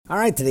All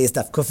right, today's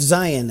Daf Kuf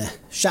Zayin.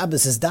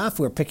 Shabbos is Daf.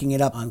 We're picking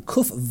it up on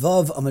Kuf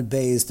Vav Amud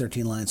Beis,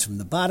 13 lines from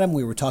the bottom.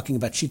 We were talking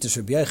about Shitas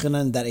Rabbi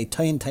Yochanan, that a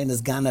Toyin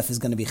Tainas Ganef is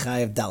going to be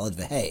Chayav Dalad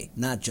V'Hei,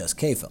 not just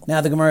Kefil.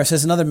 Now the Gemara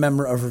says another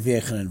member of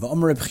Rabbi Yochanan.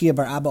 V'Omer Reb Chia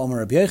bar Abba Omer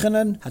Rabbi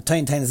Yochanan,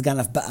 HaToyin Tainas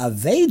Ganef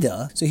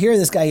Ba'aveda. So here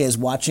this guy is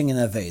watching an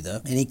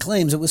Aveda, and he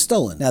claims it was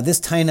stolen. Now this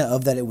Taina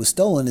of that it was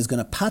stolen is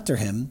going to pater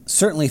him,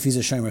 certainly if he's a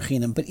Shomer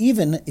Chinam, but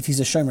even if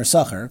he's a Shomer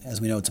Sacher, as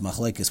we know it's a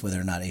Machlekes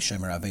whether or not a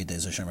Shomer Aveda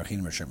is a Shomer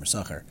Chinam or Shomer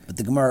Sacher. But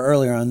the Gemara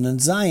earlier on Nun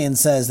Zayin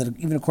says that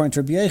even according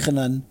to Rabbi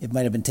Yochanan, it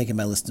might have been taken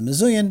by list of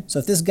Mezuyin. So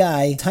if this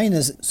guy, if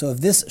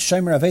this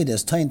Shomer Aveda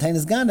is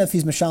Tainas Ganef,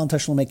 he's Mashal and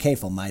Tashlumei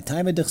Kefil. My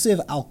time at Dichsiv,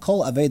 Al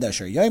Kol Aveda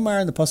Asher Yoymar,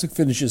 and the Pasuk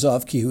finishes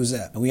off Ki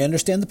Huzeh. And we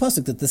understand the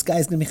Pasuk that this guy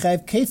is going to be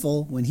Chayav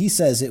Kefil when he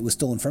says it was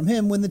stolen from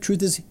him, when the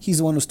truth is he's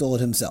the one who stole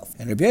it himself.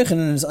 And Rabbi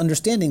Yochanan is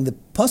understanding the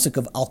Pasuk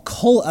of Al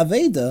Kol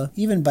Aveda,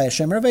 even by a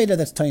Shomer Aveda,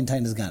 that's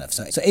Tainas Ganef.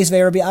 So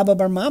Eisvei Rabbi Abba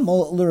bar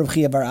Mamol, Lu Reb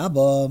Chia bar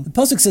Abba. The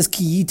Pasuk says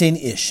Ki Yitain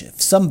Ish.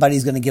 If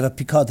somebody's going to give a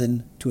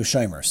pikadon to a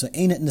shomer. So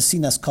ain't it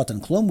nesinas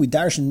katan klum? We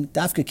darshan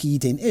dafka ki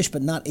yitain ish,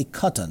 but not a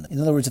katan. In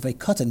other words, if a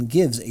katan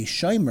gives a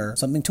shomer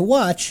something to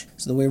watch,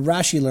 so the way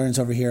Rashi learns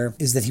over here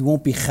is that he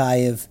won't be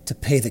chayiv to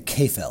pay the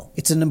kefel.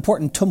 It's an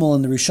important tumul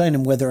in the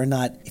Rishonim whether or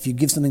not if you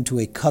give something to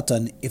a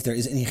katan, if there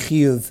is any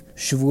chiyuv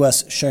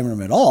shavuas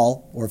shomerim at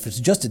all, or if it's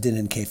just a din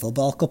in kefel.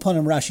 But al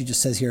kapanim Rashi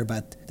just says here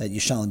about that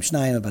yishalim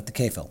shnayim about the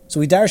kefel. So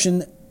we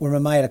darshan we're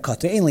Ramayat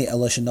Katan ainly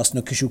Elisha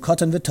Nasnu Kishu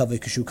Katan Vitave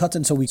Kishu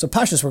Katan. So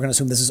Pashas we're going to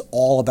assume this is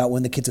all about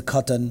when the kid's a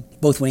Katan,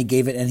 both when he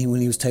gave it and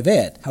when he was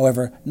Taveet.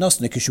 However,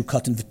 Nasnu Kishu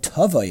Katan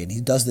Vitave, and he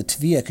does the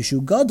Tvia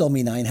Kishu Gadol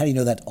Minayin. How do you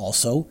know that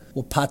also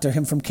will pater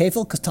him from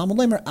Kefil? Because Talmud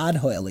Lemer Ad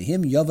Ho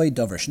Elihim Yavei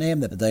Dover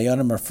Shneim, that the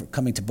Dayanim are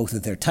coming to both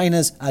of their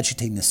tainas Ad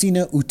Shitei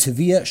Nasina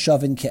Utvia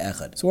Shavin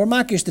Ke'echad. So we're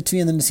makish the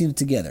Tvia and the Nasina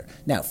together.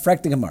 Now,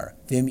 Frek the Gemara.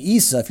 V'im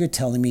Isa, if you're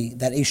telling me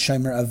that a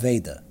Shomer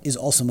Aveda is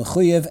also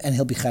Mechuyev and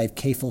he'll be Chayiv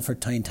Kefil for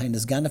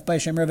Tainas Ganef by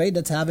Shomer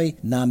Aveda to have a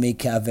Name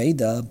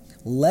Ke'aveda,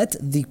 let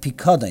the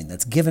Pikadon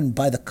that's given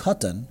by the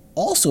Katan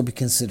also be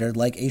considered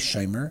like a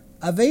Shomer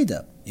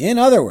Aveda. In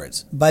other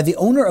words, by the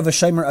owner of a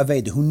Shomer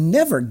Aveda who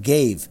never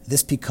gave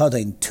this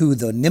Pikadon to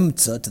the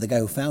Nimtza, to the guy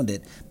who found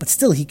it, but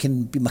still he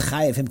can be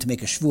Machayev him to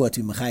make a Shvua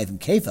to be Machayev him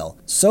Kefel.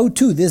 So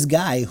too this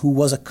guy who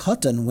was a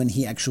Katan when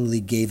he actually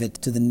gave it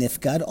to the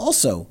Nifgad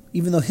also,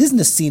 even though his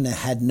Nesina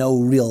had no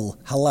real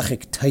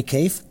halachic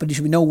taikef, but he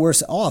should be no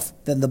worse off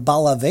than the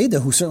Bal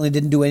Aveda who certainly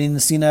didn't do any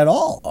Nesina at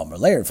all. Omer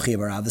Leir V'chia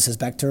bar Abba says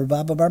back to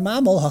Rabba bar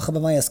Mamol,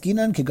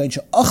 Hachabamayaskinan Kegain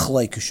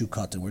She'achlei Kishu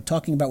Katan. We're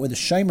talking about where the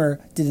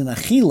Shomer did an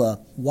Achila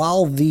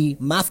while the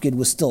Mafkid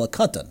was still a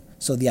Katan.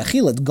 So the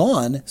Achilad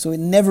gone, so it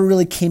never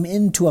really came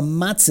into a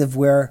matziv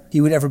where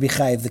he would ever be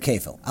chayiv the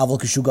kefil. Avol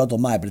kishu gadol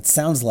mai, but it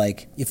sounds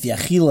like if the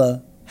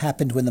Achila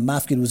happened when the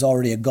Mafkid was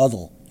already a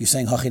gadol, you're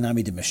saying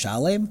hachinami de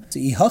meshalem? So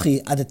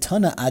ihachi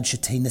adatana ad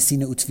shetei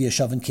nesina utvia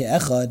shaven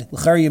ke'echad.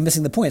 L'chari, you're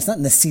missing the point. It's not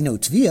nesina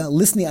utvia.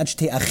 Listening ad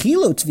shetei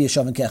achila utvia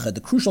shaven ke'echad.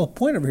 The crucial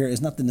point over here is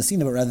not the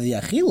nesina, but rather the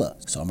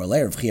achila. So Amar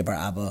Leir V'chia bar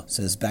Abba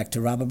says back to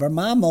Rabba bar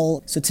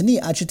Mamol. So tani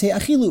ad shetei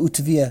achila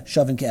utvia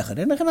shaven ke'echad.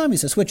 And hachinami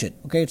says switch it.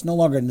 Okay, it's no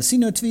longer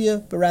nesina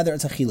utvia, but rather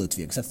it's achila utvia,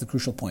 because that's the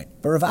crucial point.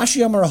 But Rav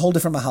Ashi Amar a whole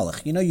different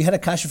mahalach. You know, you had a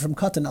kasha from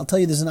Katan. I'll tell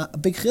you, there's a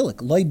big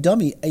chilik. Loi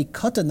dummy, a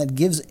Katan that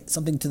gives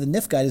something to the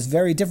nifgad is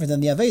very different than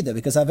the Aveda,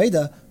 because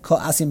Aveda ko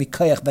asim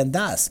mikoyach ben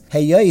das.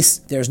 Hey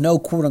yois, there's no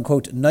quote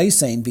unquote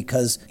noisein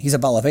because he's a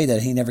bal Aveda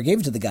and he never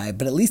gave it to the guy,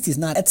 but at least he's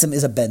not etzem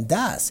is a ben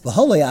das.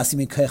 V'holoi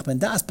asim mikoyach ben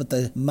das, but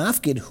the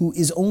mafkid who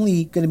is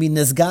only going to be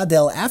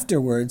nizgadel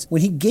afterwards,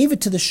 when he gave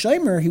it to the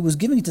shomer, he was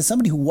giving it to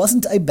somebody who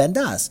wasn't a ben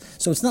das.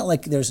 So it's not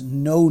like there's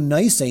no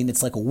noisein,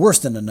 it's like worse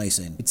than a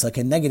noisein. It's like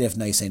a negative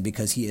noisein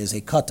because he is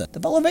a kata. The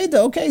bal Aveda,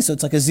 okay, so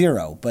it's like a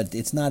zero, but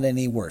it's not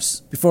any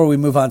worse. Before we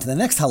move on to the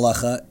next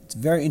halacha, it's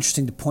very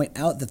interesting to point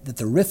out that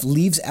the Rif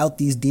leaves out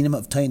these dinim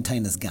of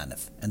Tainas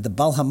Ganef. And the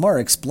Bal Hamar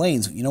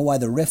explains, you know why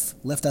the Rif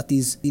left out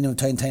these dinim of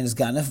Tainas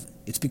Ganef?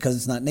 It's because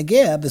it's not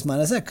Negea Bisman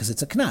Hazeh, because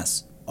it's a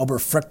Knas. Aber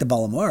frek the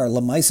Bal Hamar,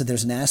 Lamaisa,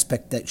 there's an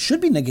aspect that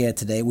should be Negea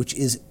today, which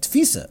is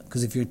Tfisa.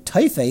 Because if you're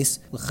Taifes,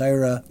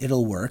 L'chaira,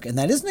 it'll work, and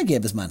that is Negea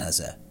Bisman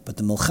Hazeh. But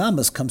the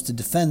Milchamas comes to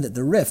defend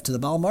the Rif to the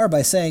Balmar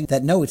by saying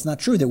that no, it's not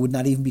true. There would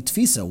not even be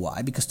Tfisa.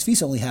 Why? Because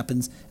Tfisa only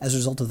happens as a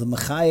result of the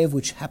Mechayev,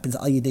 which happens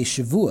al yedei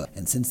Shavua.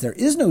 And since there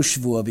is no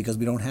Shavua, because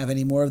we don't have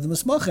any more of the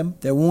Mesmachim,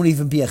 there won't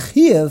even be a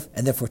Chiyav,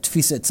 and therefore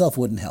Tfisa itself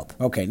wouldn't help.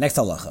 Okay, next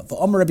halacha.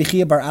 V'omer Rabbi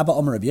Chia bar Abba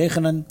Omer Rabbi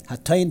Yochanan,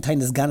 hatayin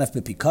tainas ganef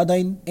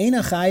b'pikadayin, ein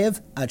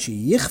hachayev ad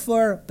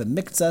sheyichvar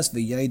b'miktzas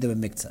v'yayda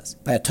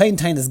b'miktzas. By a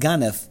tainas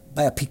ganef,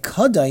 by a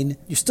pikadayin,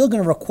 you're still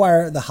going to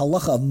require the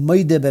halacha of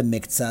moide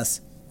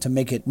b'miktzas to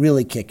make it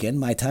really kick in,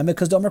 my time,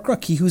 because Domer Kra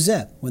ki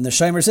huzeh. When the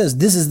Shomer says,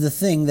 this is the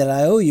thing that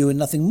I owe you and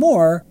nothing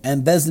more,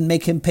 and Bezdin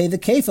make him pay the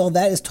kefil,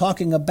 that is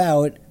talking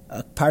about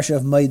a parsha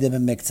of Maidim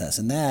and Miktzas,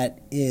 and that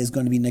is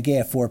going to be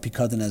Negea for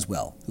Pikadon as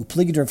well.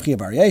 Upligid Rav Chia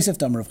bar Yosef,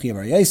 Domer Rav Chia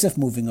bar Yosef,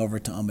 moving over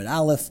to Amid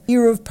Aleph,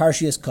 Eruv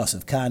Parshias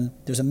Kosev Kan.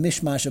 There's a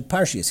mishmash of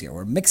Parshias here.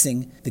 We're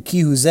mixing the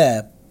ki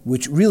huzeh,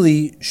 which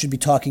really should be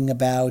talking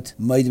about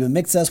Maidim and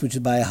Miktzas, which is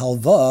by a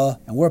halva,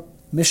 and we're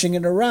mishing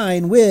it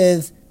around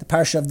with the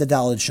parsha of the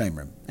Daled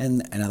Shomrim.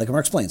 And now the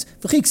Gemara explains,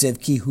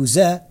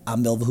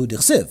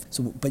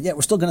 so, but yet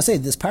we're still going to say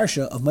this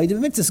parsha of Ma'adim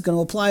Miktas is going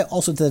to apply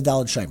also to the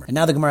Daled Shomrim. And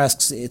now the Gemara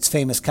asks its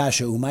famous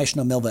kasha,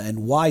 Umayshna Milva,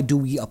 and why do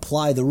we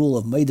apply the rule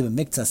of Ma'adim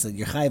Miktas that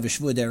Yerchai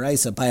v'Shvu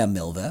Deraisa by a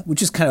Milva,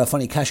 which is kind of a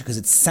funny kasha because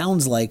it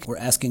sounds like we're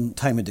asking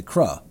Taima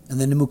Dekra. And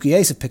then Nemuki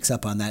Yosef picks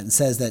up on that and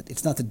says that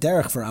it's not the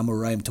derech for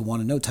Amoraim to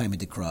want to know Taima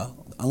Dekra,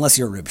 unless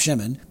you're Reb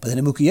Shimon. But then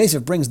Nemuki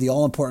Yosef brings the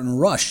all-important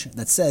rush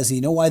that says,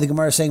 you know why the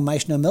Gemara is saying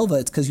Maishna Milva?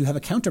 It's because you have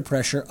a counter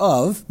pressure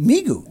of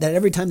Migu. That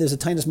every time there's a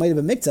Tainus Ma'adim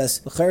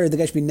Miktas, the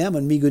guy should be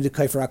Naman Migu de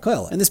Kaifer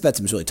HaKoil. And this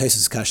betzim is really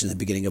Taisus' kasha in the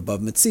beginning of Bava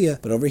Metzia.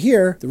 But over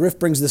here, the Rif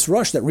brings this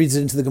rush that reads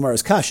it into the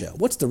Gemara's kasha.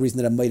 What's the reason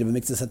that a Ma'adim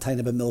Miktas, a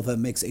Tainus Milva,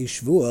 makes a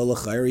Shvua,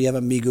 l'chayr, you have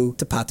a Migu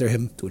to pater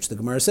him? To which the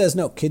Gemara says,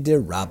 no,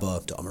 Kidir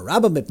Rabba. To Amar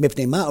Rabba,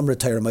 mipnei ma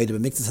retire Ma'adim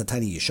Miktas, a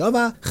tiny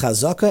Yeshava,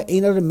 Chazaka,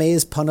 Einar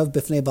Meiz Panav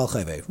Bifnei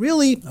Balchayve.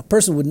 Really, a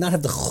person would not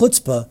have the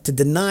chutzpah to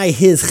deny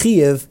his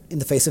chiyuv in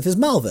the face of his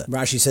malva.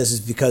 Rashi says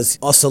it's because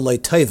asa loy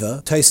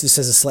taiva. Tosfos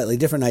says a slightly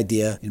different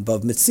idea. In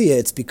Bava Metzia,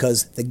 it's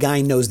because the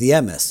guy knows the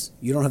emes.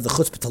 You don't have the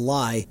chutzpah to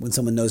lie when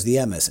someone knows the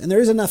emes. And there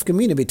is enough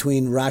nafkamina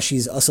between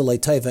Rashi's asa loy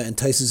taiva and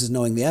Tosfos'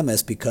 knowing the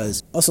emes,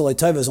 because asa loy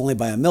taiva is only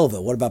by a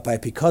milva. What about by a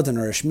pikadon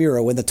or a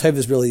shmira when the taiva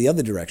is really the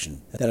other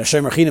direction? That a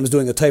shomer chinam is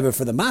doing a taiva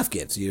for the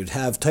mafkid. So you'd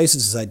have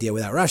Tosfos' idea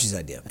without Rashi's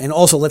idea. And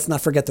also, let's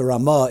not forget the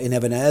Ramah in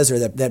Even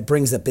HaEzer that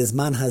brings that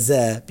bizman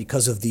hazeh,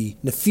 because of the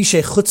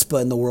nefishe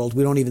chutzpah in the world,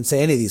 we don't even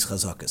say any of these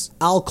chazakas.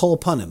 Al kol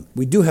panim.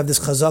 We do have this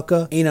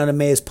chazaka, ein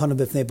anameis panim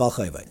b'fnei bal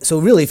chayvai. So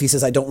really, if he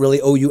says, I don't really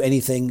owe you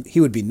anything,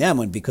 he would be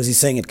naman, because he's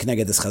saying it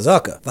connected this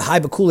chazaka.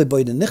 V'hai b'kulei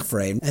boyd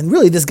nichfreim. And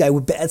really, this guy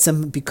would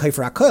be'etzem be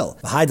kaifer hakol.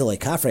 V'hai delei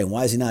kafreim.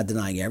 Why is he not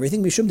denying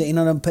everything? Mishum de ein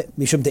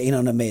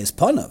anameis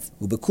panav.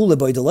 U'b'kulei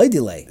boyd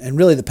delay. And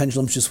really, the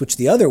pendulum should switch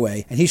the other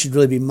way, and he should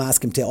really be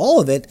maskim to all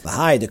of it.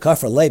 V'hai de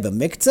kafra leba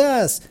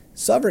miktas.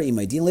 Savar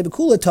imay din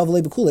lebekula tav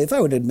lebekula. If I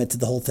would admit to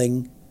the whole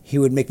thing, he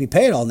would make me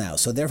pay it all now.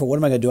 So therefore, what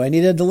am I going to do? I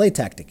need a delay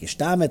tactic.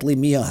 Ishtamet li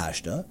miha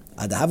hashta,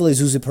 adahavle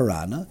zuzi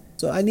parana.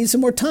 So I need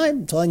some more time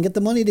until I can get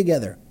the money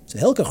together. So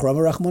this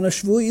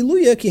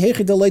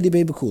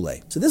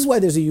is why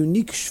there's a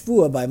unique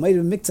shvua by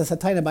Ma'adim Miktas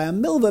Hatayna by a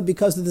milva,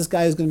 because this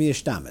guy is going to be a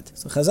shtamet.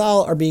 So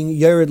Chazal are being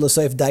yered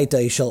l'soif daita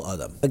ishel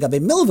adam.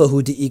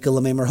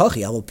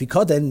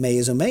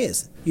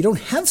 You don't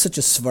have such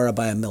a svara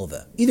by a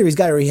milva. Either he's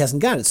got it or he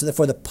hasn't got it. So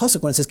therefore the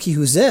pasuk when it says ki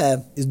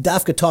huzeh is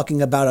dafka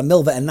talking about a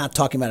milva and not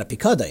talking about a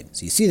pikadain.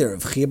 So you see there,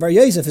 Rav Chia bar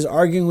Yosef is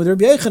arguing with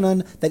Rabbi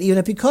Yochanan that even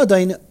a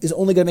pikadain is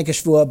only going to make a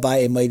shvua by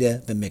a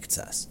Ma'adim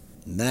Miktas.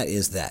 And that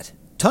is that.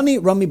 Tani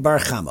Rami Bar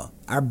Chama,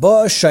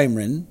 Arba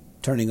Shomrin,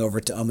 turning over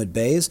to Amud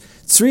Beis,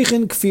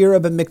 Tzrichin Kfira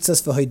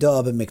b'miktzas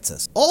v'hoida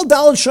b'miktzas. All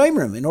Daled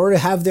Shomrim, in order to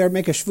have their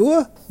make a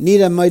shvua, need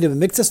a Ma'adim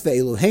b'miktzas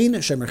v'eluhein,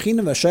 Shomer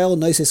Chinam v'shayel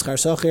noises char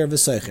socher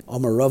v'socher.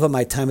 Amar Rava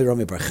my Tami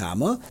Rami Bar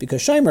Chama,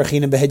 because Shomer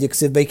Chinam behed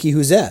yiksiv beiki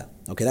huzeh.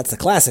 Okay, that's the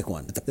classic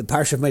one. The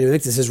parsha of Ma'adim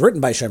Miktas is written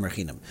by Shomer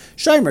Chinam.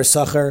 Shomer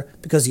Sacher,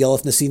 because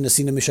Yelef Nasin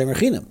Mishomer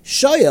Chinam.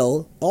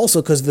 Shayel,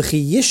 also because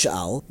V'chi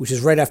Yishal, which is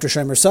right after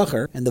Shomer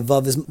Sacher, and the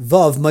Vav is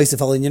Vav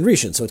Meisef Al Inyan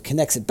Rishon, so it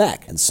connects it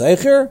back. And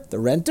Socher, the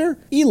renter,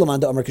 Ilaman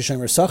da Amar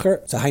Kishomer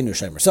Sacher, so Hainu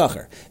Shomer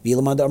Sacher.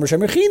 V'ilaman da Amar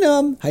Shomer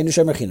Chinam, Hainu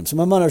Shomer Chinam. So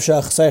Maman of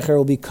Shach Sacher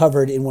will be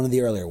covered in one of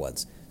the earlier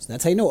ones. So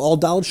that's how you know all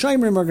Daled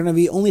Shomrim are going to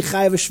be only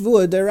chayav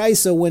shvua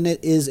deraisa when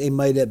it is a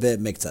Ma'adim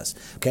Miktas.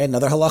 Okay,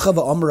 another halacha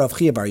v'Amar Rav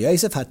Chia bar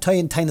Yosef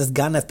hatayin tainas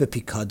ganef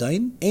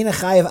bepikadain ein a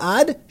chayav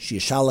ad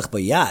sheyishalach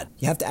bayad.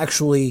 You have to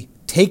actually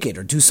take it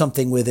or do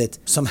something with it,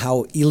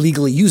 somehow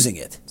illegally using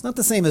it. It's not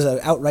the same as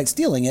outright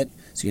stealing it.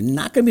 So you're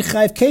not going to be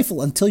chayiv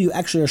kefil until you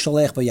actually are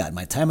shalech bayad.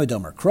 My time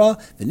adomer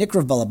kra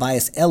v'nikrav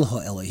balabayas el ha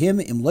Elohim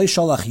im loy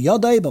shalach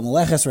yadai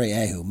b'maleches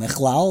re'ehu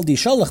mechlal di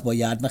shalach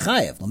bayad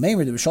mechayev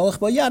l'meimer di shalach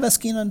bayad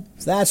askinan.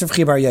 So that's Rav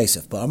Chia bar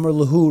Yosef. But Amar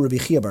Lahu Rabbi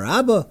Chia bar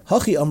Abba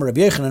hachi Amar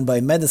Rabbi Yochanan by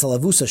medes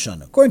alavusa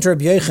shana. According to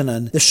Rabbi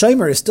Yochanan, the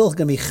shomer is still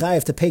going to be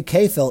chayiv to pay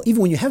kefil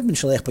even when you have been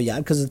shalech bayad,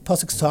 because the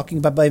pasuk is talking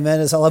about by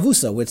medes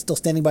alavusa, where it's still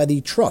standing by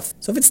the trough.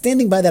 So if it's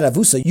standing by that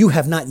avusa, you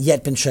have not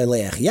yet been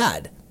shalech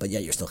yad, but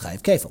yet you're still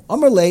chayiv kefil.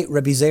 Amar le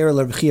Rabbi Zeir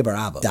le Rabbi Chia bar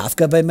Abba.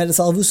 Dafka by medes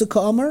alavusa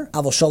ka Amar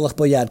aval shalach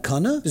bayad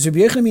kana. Does Rabbi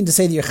Yochanan mean to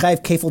say that you're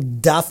chayiv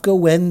kefil dafka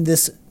when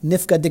this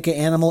nifka dika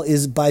animal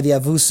is by the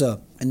avusa?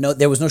 And no,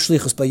 there was no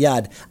shlichus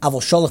bayad, avol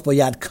sholach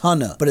bayad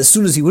kana. But as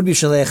soon as he would be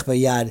shalech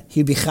bayad,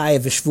 he'd be chayev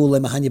v'shvu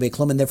lemahanya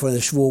beklum, and therefore the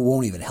shvu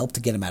won't even help to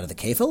get him out of the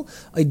kefil.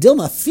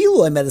 Dilma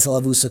filu emedes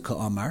al avusa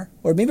ka'amar.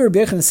 Or maybe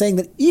Rabbi Yochanan is saying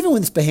that even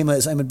when this behema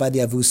is aimed by the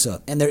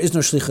avusa, and there is no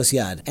shlichus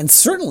yad, and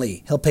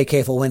certainly he'll pay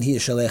kefil when he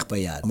is shalech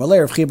bayad.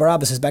 Amalei Rav Chia bar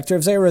Abba says back to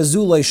Rav Zera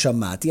zuloi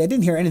shamati. I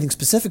didn't hear anything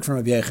specific from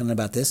Rabbi Yochanan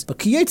about this, but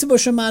kiyetzebo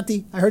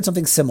shamati, I heard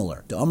something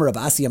similar. The Amar Rav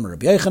Asi Amar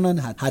Rabbi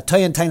Yochanan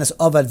hatayan tainas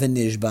ovad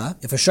v'nishba.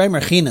 If a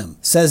shomer chinam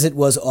says it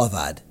was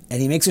ovad,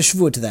 and he makes a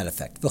shvur to that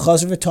effect.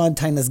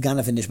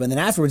 And then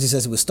afterwards he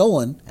says it was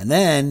stolen, and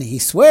then he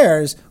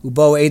swears,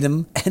 Ubo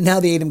Adam, and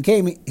now the Adam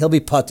came, he'll be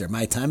putter.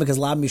 My time, because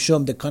Lab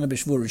Mishum de Kana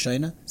Bishvur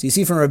Rishayna. So you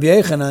see from Rabbi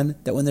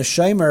Yochanan that when the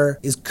Shomer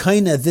is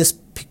kinda this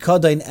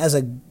pikadain as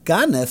a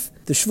ganef,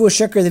 the shvua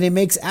sheker that he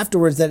makes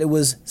afterwards that it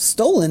was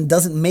stolen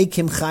doesn't make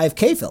him chayiv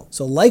kefil.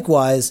 So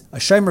likewise, a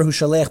shomer who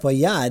shalech by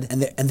yad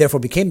and therefore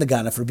became the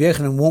ganef, Rabbi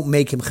Yochanan won't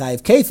make him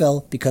chayiv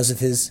kefil because of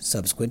his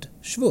subsequent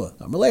shvua.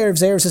 Amalei Rav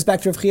Zeir says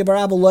back to Rav Chia bar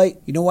Abba Loi,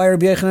 you know why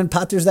Rabbi Yochanan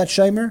patters that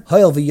shomer?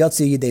 Hoyel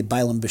v'yotzi yidei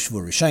bailam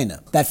b'shvua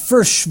rishayna. That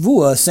first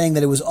shvua saying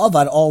that it was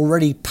avad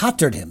already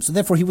pattered him, so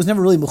therefore he was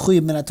never really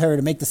mechuyev min HaTorah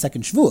to make the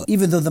second shvua.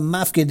 Even though the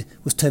mafkid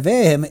was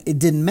teveh him, it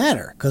didn't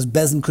matter because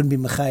Bezin couldn't be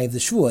mechayev the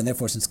shvua, and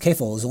therefore since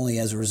kefil is only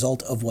as a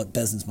result of what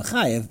Bezin's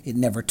mechayev, it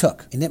never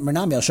took. In Itmar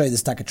Nami, I'll show you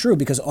this taka true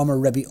because Omer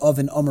Rabbi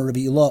Oven, Omer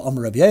Rabbi Ilah,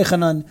 Omer Rabbi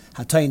Yochanan,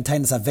 Hatayin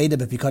Tainas Aveda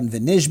b'Pikadon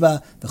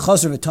v'Nishba,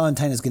 v'Chazer v'Tayin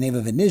Tainas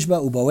Geneva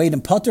v'Nishba, Ubaweid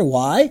and Potter.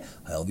 Why?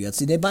 All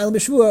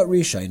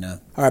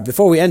right,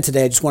 before we end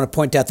today, I just want to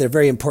point out that a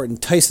very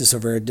important taisus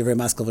over Divrei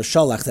Maskal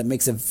v'Shalach that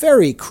makes a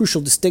very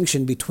crucial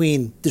distinction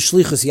between the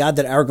Shlichus Yad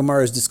that our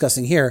Gemara is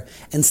discussing here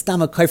and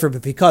Stama Kaifer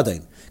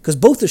b'Pikadon. Because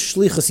both the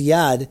Shlichus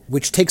Yad,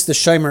 which takes the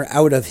Shomer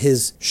out of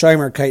his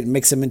Shomer kite and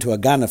makes him into a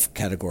Ganef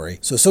category,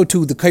 so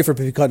too the Kaifer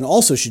b'Pikadon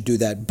also should do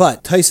that,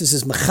 but taisus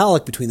is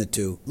mechalik between the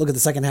two. Look at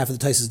the second half of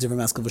the taisus Divrei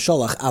Maskal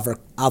v'Shalach,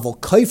 Aval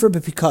Kaifer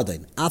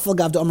b'Pikadon, Afal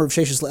Gav Amar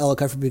V'Sheshes Le'el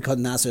Kaifer b'Pikadon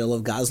Nasir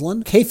Elav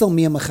Gazlan, Kefil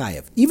Mia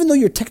Mechayev. Even though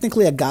you're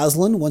technically a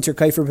Gazlan once you're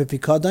Kaifer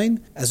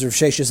b'Pikadon, as Rav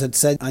Sheshes had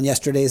said on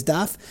yesterday's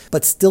daf,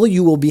 but still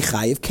you will be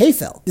Chayev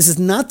Kefil. This is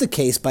not the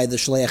case by the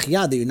Shleach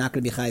Yad that you're not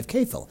going to be Chayev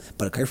Kefil,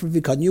 but a Kaifer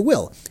b'Pikadon you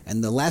will.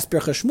 And the last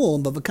Berach Shmuel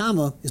in Bava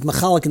Kamma is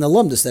machalik in the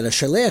lumdus that a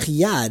Shleach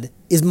Yad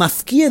is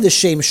mafkia the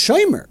shem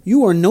shomer.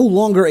 You are no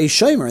longer a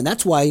shomer, and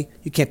that's why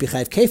you can't be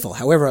Chayev Kefil.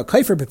 However, a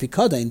Kaifer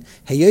b'Pikadon,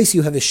 heyos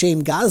you have a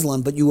shem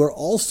Gazlan, but you are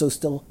also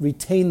still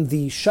retain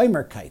the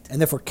shomer kite, and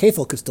therefore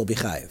Kefil could still be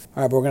Chayev.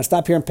 All right, but we're going to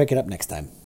stop here and pick it up next time.